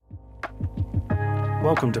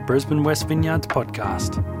Welcome to Brisbane West Vineyard's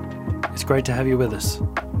podcast. It's great to have you with us.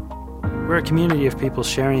 We're a community of people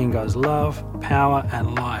sharing in God's love, power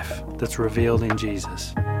and life that's revealed in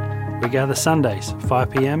Jesus. We gather Sundays, 5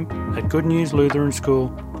 p.m. at Good News Lutheran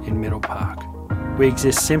School in Middle Park. We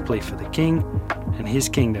exist simply for the King and His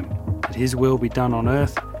kingdom, that His will be done on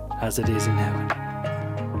earth as it is in heaven.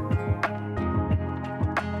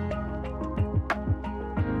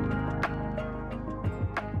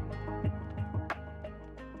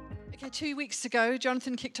 Okay, 2 weeks ago,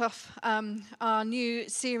 Jonathan kicked off our new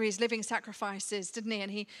series, Living Sacrifices, didn't he?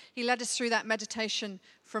 And he led us through that meditation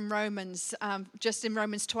from Romans, just in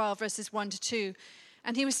Romans 12, verses 1 to 2.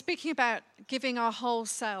 And he was speaking about giving our whole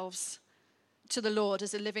selves to the Lord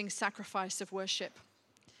as a living sacrifice of worship.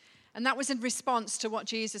 And that was in response to what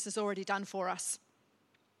Jesus has already done for us.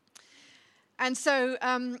 And so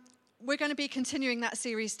we're going to be continuing that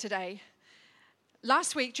series today.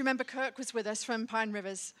 Last week, do you remember Kirk was with us from Pine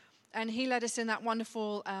Rivers? And he led us in that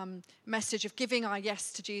wonderful message of giving our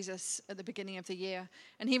yes to Jesus at the beginning of the year.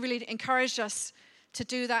 And he really encouraged us to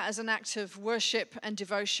do that as an act of worship and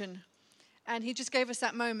devotion. And he just gave us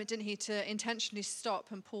that moment, didn't he, to intentionally stop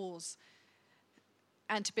and pause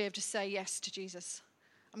and to be able to say yes to Jesus.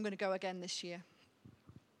 I'm going to go again this year.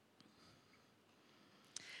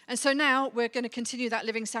 And so now we're going to continue that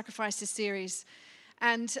Living Sacrifices series.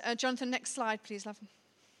 And Jonathan, next slide, please, love.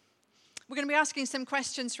 We're going to be asking some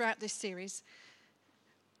questions throughout this series.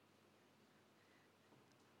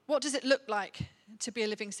 What does it look like to be a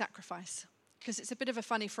living sacrifice? Because it's a bit of a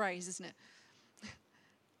funny phrase, isn't it?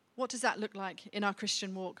 What does that look like in our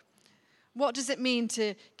Christian walk? What does it mean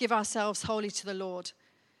to give ourselves wholly to the Lord?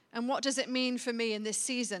 And what does it mean for me in this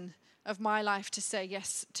season of my life to say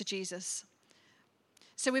yes to Jesus?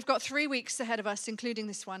 So we've got 3 weeks ahead of us, including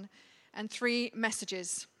this one, and 3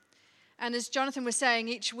 messages. And as Jonathan was saying,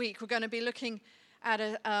 each week we're going to be looking at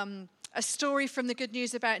a story from the good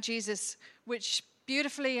news about Jesus, which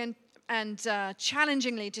beautifully and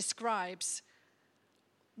challengingly describes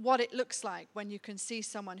what it looks like when you can see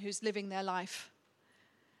someone who's living their life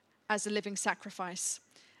as a living sacrifice.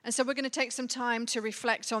 And so we're going to take some time to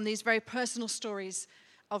reflect on these very personal stories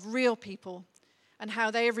of real people and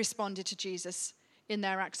how they have responded to Jesus in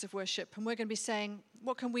their acts of worship. And we're going to be saying,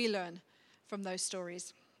 what can we learn from those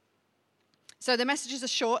stories? So the messages are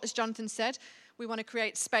short, as Jonathan said. We want to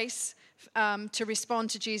create space to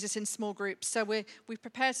respond to Jesus in small groups. So we've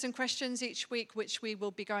prepared some questions each week, which we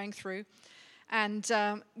will be going through. And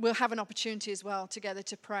we'll have an opportunity as well together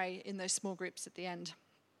to pray in those small groups at the end.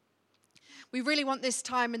 We really want this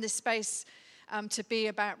time and this space to be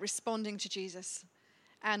about responding to Jesus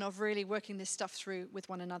and of really working this stuff through with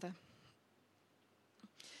one another.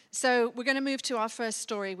 So we're going to move to our first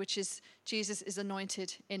story, which is Jesus is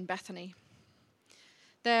anointed in Bethany.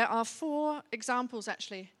 There are 4 examples,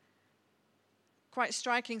 actually, quite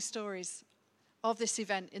striking stories of this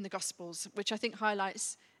event in the Gospels, which I think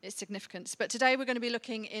highlights its significance. But today we're going to be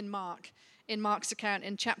looking in Mark's account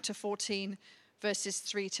in chapter 14, verses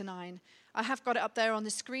 3 to 9. I have got it up there on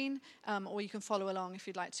the screen, or you can follow along if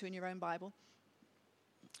you'd like to in your own Bible.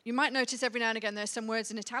 You might notice every now and again there's some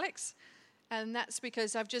words in italics, and that's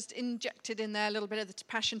because I've just injected in there a little bit of the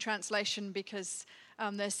Passion Translation because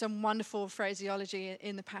there's some wonderful phraseology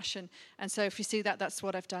in the Passion. And so if you see that, that's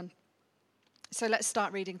what I've done. So let's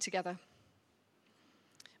start reading together.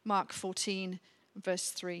 Mark 14, verse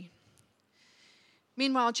 3.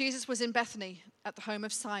 Meanwhile, Jesus was in Bethany at the home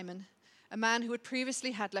of Simon, a man who had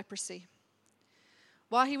previously had leprosy.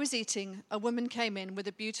 While he was eating, a woman came in with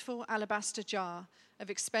a beautiful alabaster jar of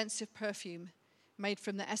expensive perfume made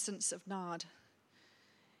from the essence of nard.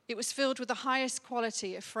 It was filled with the highest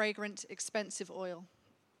quality of fragrant, expensive oil.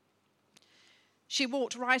 She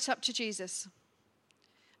walked right up to Jesus,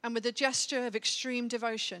 and with a gesture of extreme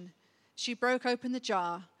devotion, she broke open the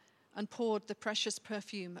jar and poured the precious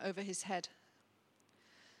perfume over his head.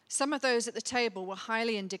 Some of those at the table were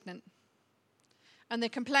highly indignant, and they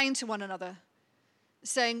complained to one another,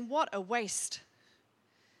 saying, "What a waste!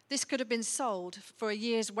 This could have been sold for a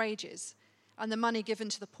year's wages and the money given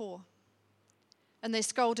to the poor." And they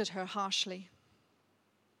scolded her harshly.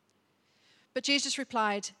 But Jesus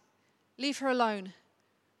replied, "Leave her alone.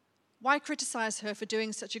 Why criticize her for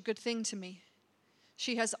doing such a good thing to me?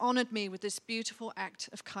 She has honored me with this beautiful act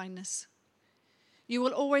of kindness. You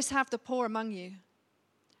will always have the poor among you,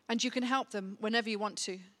 and you can help them whenever you want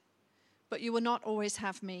to, but you will not always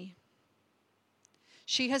have me.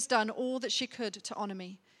 She has done all that she could to honor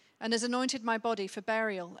me and has anointed my body for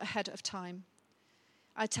burial ahead of time.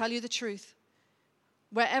 I tell you the truth,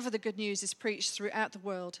 wherever the good news is preached throughout the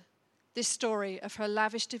world, this story of her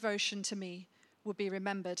lavish devotion to me will be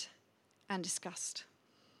remembered and discussed."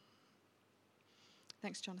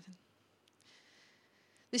 Thanks, Jonathan.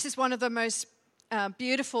 This is one of the most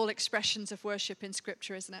beautiful expressions of worship in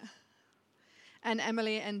Scripture, isn't it? And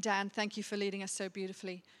Emily and Dan, thank you for leading us so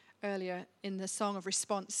beautifully earlier in the song of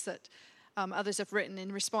response that others have written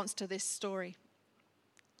in response to this story.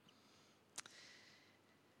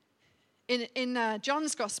 In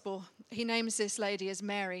John's Gospel, he names this lady as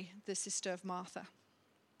Mary, the sister of Martha.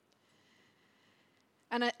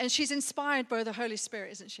 And she's inspired by the Holy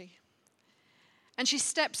Spirit, isn't she? And she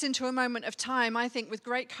steps into a moment of time, I think, with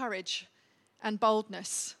great courage and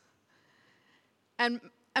boldness. And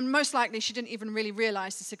most likely she didn't even really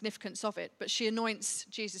realize the significance of it, but she anoints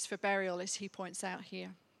Jesus for burial, as he points out here.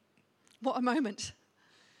 What a moment.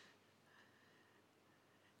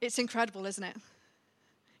 It's incredible, isn't it?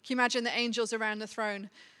 Can you imagine the angels around the throne?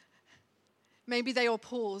 Maybe they all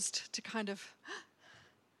paused to kind of,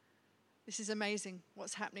 this is amazing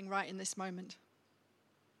what's happening right in this moment.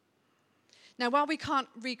 Now, while we can't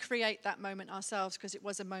recreate that moment ourselves because it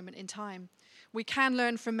was a moment in time, we can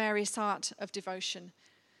learn from Mary's heart of devotion.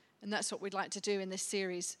 And that's what we'd like to do in this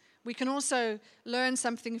series. We can also learn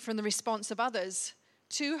something from the response of others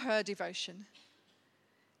to her devotion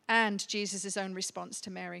and Jesus' own response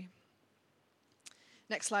to Mary.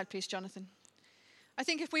 Next slide, please, Jonathan. I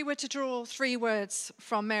think if we were to draw 3 words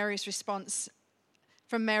from Mary's response,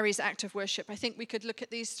 from Mary's act of worship, I think we could look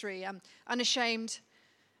at these 3. Unashamed,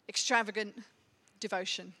 extravagant,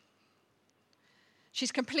 devotion.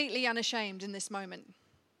 She's completely unashamed in this moment.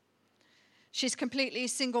 She's completely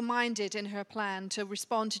single-minded in her plan to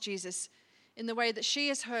respond to Jesus in the way that she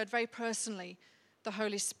has heard very personally the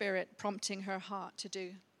Holy Spirit prompting her heart to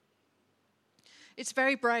do. It's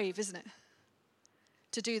very brave, isn't it,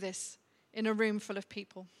 to do this in a room full of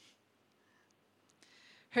people.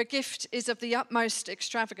 Her gift is of the utmost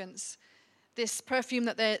extravagance. This perfume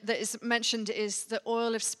that is mentioned is the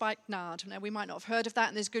oil of spikenard. Now, we might not have heard of that,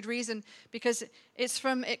 and there's good reason, because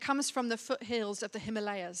it comes from the foothills of the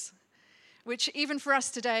Himalayas, which even for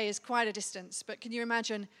us today is quite a distance. But can you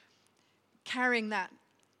imagine carrying that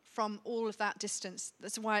from all of that distance?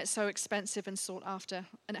 That's why it's so expensive and sought after,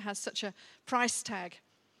 and it has such a price tag.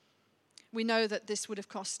 We know that this would have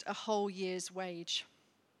cost a whole year's wage.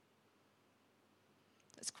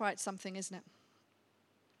 That's quite something, isn't it?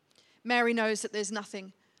 Mary knows that there's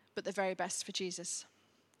nothing but the very best for Jesus.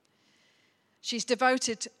 She's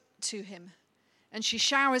devoted to him, and she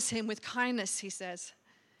showers him with kindness, he says.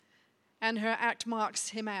 And her act marks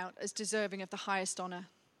him out as deserving of the highest honor,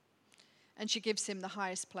 and she gives him the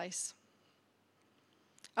highest place.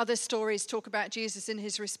 Other stories talk about Jesus in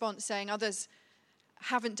his response, saying, others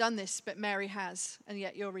haven't done this, but Mary has, and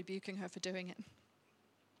yet you're rebuking her for doing it.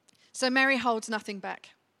 So Mary holds nothing back.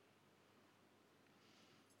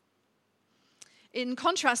 In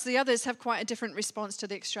contrast, the others have quite a different response to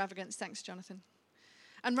the extravagance. Thanks, Jonathan.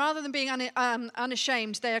 And rather than being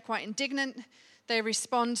unashamed, they are quite indignant. They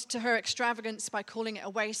respond to her extravagance by calling it a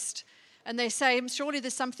waste. And they say, surely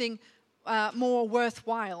there's something more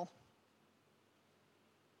worthwhile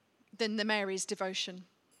than the Mary's devotion.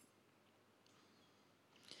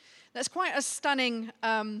 That's quite a stunning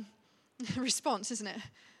response, isn't it?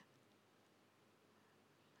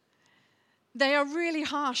 They are really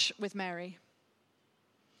harsh with Mary.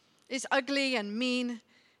 It's ugly and mean.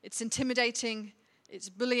 It's intimidating. It's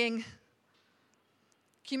bullying.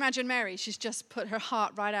 Can you imagine Mary? She's just put her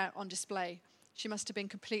heart right out on display. She must have been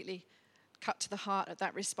completely cut to the heart at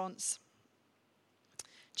that response.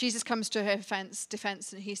 Jesus comes to her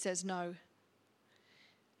defense, and he says no.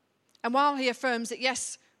 And while he affirms that,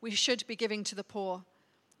 yes, we should be giving to the poor,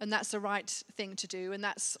 and that's the right thing to do, and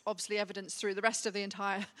that's obviously evidenced through the rest of the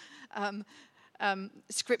entire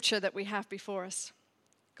scripture that we have before us.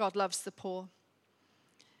 God loves the poor.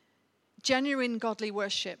 Genuine godly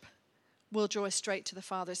worship will draw us straight to the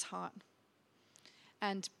Father's heart.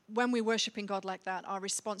 And when we worship in God like that, our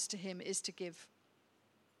response to him is to give.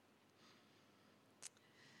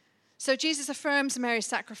 So Jesus affirms Mary's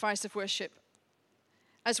sacrifice of worship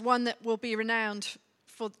as one that will be renowned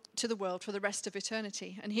to the world for the rest of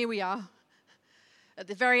eternity. And here we are, at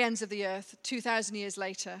the very ends of the earth, 2,000 years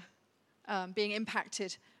later, being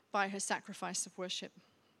impacted by her sacrifice of worship.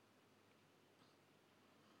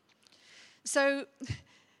 So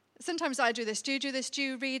sometimes I do this. Do you do this? Do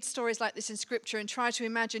you read stories like this in Scripture and try to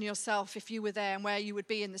imagine yourself if you were there and where you would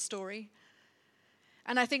be in the story?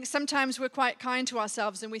 And I think sometimes we're quite kind to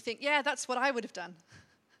ourselves and we think, yeah, that's what I would have done.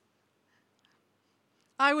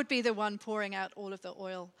 I would be the one pouring out all of the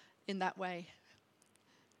oil in that way.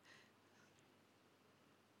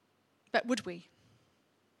 But would we?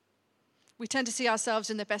 We tend to see ourselves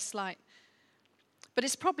in the best light. But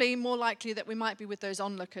it's probably more likely that we might be with those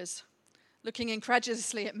onlookers, looking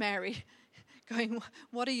incredulously at Mary, going,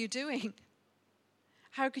 "What are you doing?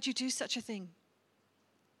 How could you do such a thing?"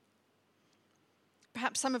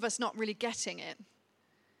 Perhaps some of us not really getting it,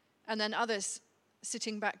 and then others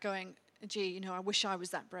sitting back going, "Gee, I wish I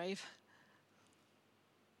was that brave."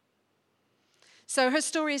 So her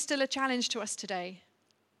story is still a challenge to us today.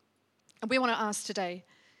 And we want to ask today,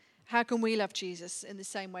 how can we love Jesus in the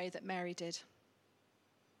same way that Mary did?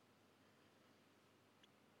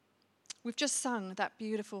 We've just sung that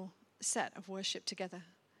beautiful set of worship together.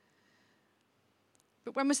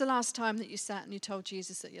 But when was the last time that you sat and you told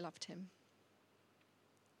Jesus that you loved him?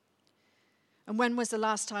 And when was the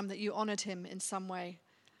last time that you honored him in some way,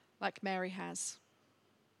 like Mary has?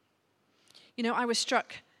 I was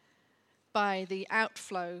struck by the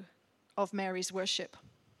outflow of Mary's worship.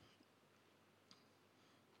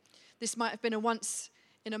 This might have been a once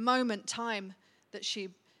in a moment time that she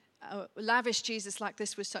lavished Jesus like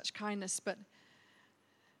this with such kindness, but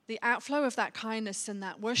the outflow of that kindness and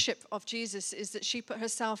that worship of Jesus is that she put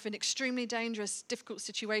herself in extremely dangerous, difficult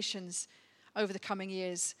situations over the coming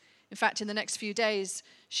years. In fact, in the next few days,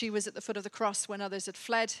 she was at the foot of the cross when others had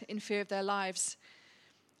fled in fear of their lives.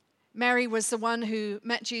 Mary was the one who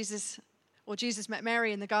met Jesus, or Jesus met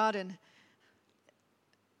Mary in the garden.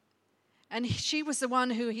 And she was the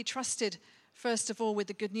one who he trusted, first of all, with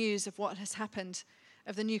the good news of what has happened,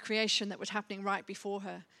 of the new creation that was happening right before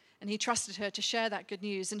her. And he trusted her to share that good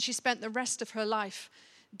news. And she spent the rest of her life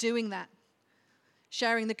doing that,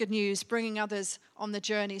 sharing the good news, bringing others on the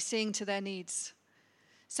journey, seeing to their needs.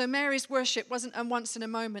 So Mary's worship wasn't a once in a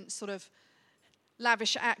moment sort of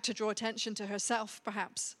lavish act to draw attention to herself,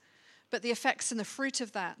 perhaps. But the effects and the fruit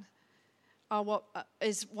of that are what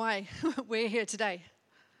is why we're here today.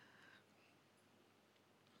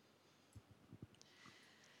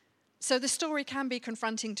 So the story can be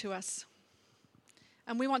confronting to us.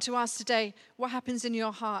 And we want to ask today, what happens in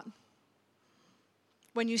your heart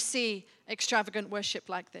when you see extravagant worship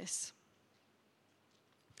like this?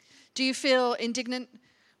 Do you feel indignant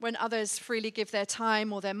when others freely give their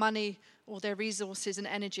time or their money or their resources and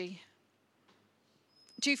energy?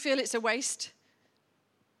 Do you feel it's a waste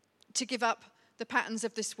to give up the patterns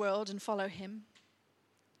of this world and follow him?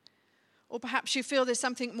 Or perhaps you feel there's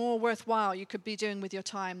something more worthwhile you could be doing with your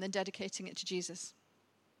time than dedicating it to Jesus.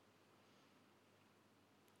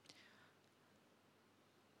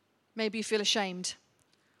 Maybe you feel ashamed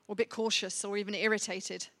or a bit cautious or even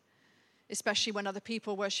irritated, especially when other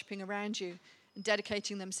people worshiping around you and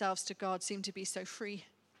dedicating themselves to God seem to be so free.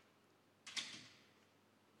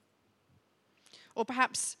 Or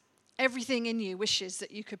perhaps everything in you wishes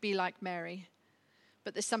that you could be like Mary,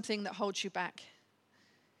 but there's something that holds you back.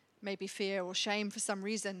 Maybe fear or shame for some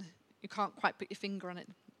reason. You can't quite put your finger on it.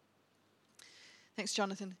 Thanks,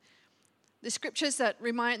 Jonathan. The scriptures that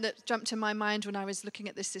jumped to my mind when I was looking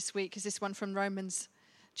at this week is this one from Romans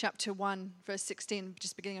chapter 1, verse 16,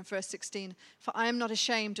 just beginning of verse 16. For I am not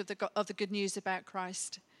ashamed of the good news about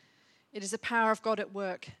Christ. It is the power of God at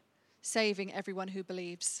work, saving everyone who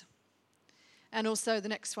believes. And also the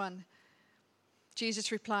next one,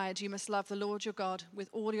 Jesus replied, you must love the Lord your God with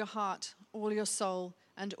all your heart, all your soul,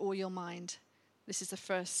 and all your mind. This is the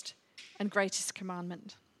first and greatest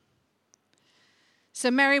commandment.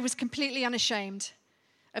 So Mary was completely unashamed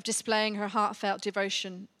of displaying her heartfelt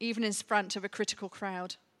devotion, even in front of a critical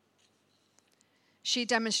crowd. She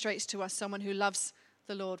demonstrates to us someone who loves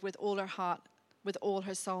the Lord with all her heart, with all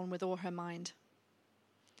her soul, and with all her mind.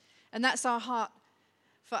 And that's our heart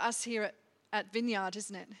for us here at Vineyard,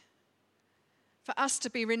 isn't it? For us to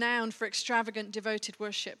be renowned for extravagant, devoted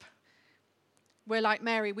worship, where, like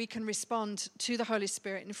Mary, we can respond to the Holy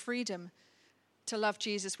Spirit in freedom to love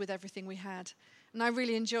Jesus with everything we had. And I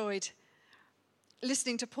really enjoyed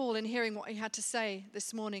listening to Paul and hearing what he had to say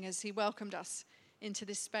this morning as he welcomed us into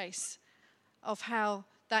this space of how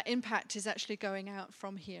that impact is actually going out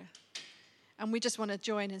from here. And we just want to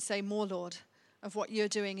join and say more, Lord, of what you're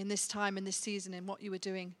doing in this time, in this season, and what you were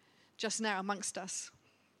doing just now amongst us.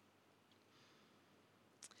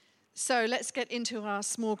 So let's get into our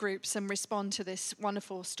small groups and respond to this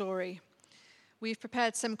wonderful story. We've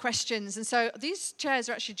prepared some questions. And so these chairs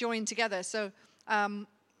are actually joined together. So I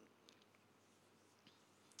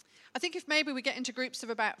think if maybe we get into groups of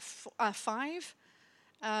about 5,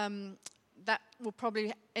 that will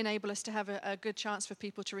probably enable us to have a good chance for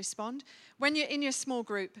people to respond. When you're in your small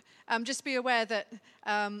group, just be aware that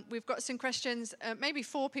we've got some questions. Maybe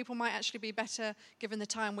 4 people might actually be better given the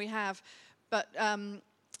time we have. But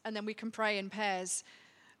and then we can pray in pairs.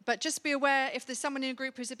 But just be aware, if there's someone in a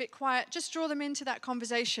group who's a bit quiet, just draw them into that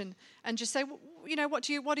conversation and just say, what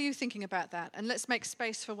are you thinking about that? And let's make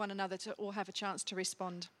space for one another to all have a chance to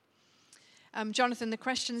respond. Jonathan, the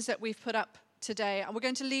questions that we've put up today, and we're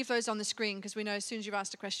going to leave those on the screen because we know as soon as you've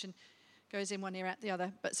asked a question, it goes in one ear out the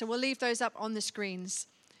other. But so we'll leave those up on the screens.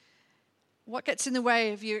 What gets in the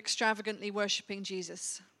way of you extravagantly worshiping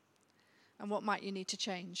Jesus? And what might you need to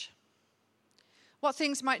change? What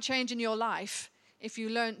things might change in your life if you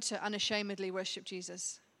learnt to unashamedly worship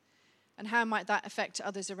Jesus? And how might that affect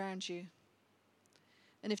others around you?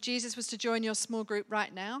 And if Jesus was to join your small group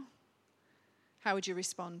right now, how would you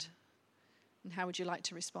respond? And how would you like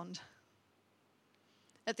to respond?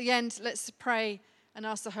 At the end, let's pray and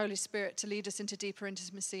ask the Holy Spirit to lead us into deeper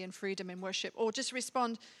intimacy and freedom in worship, or just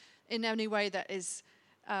respond in any way that is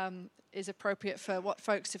appropriate for what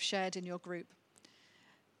folks have shared in your group.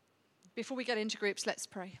 Before we get into groups, let's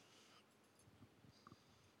pray.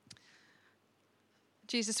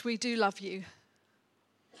 Jesus, we do love you.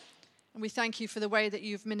 And we thank you for the way that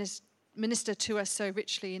you've ministered to us so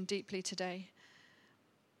richly and deeply today.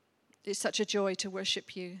 It's such a joy to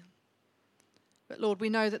worship you. But Lord, we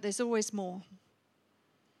know that there's always more.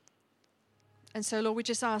 And so, Lord, we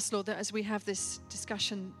just ask, Lord, that as we have this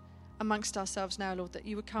discussion amongst ourselves now, Lord, that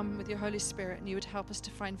you would come with your Holy Spirit and you would help us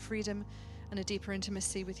to find freedom and a deeper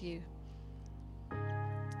intimacy with you.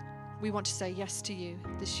 We want to say yes to you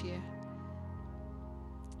this year.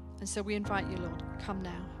 And so we invite you, Lord, come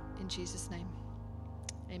now in Jesus' name.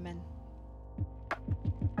 Amen.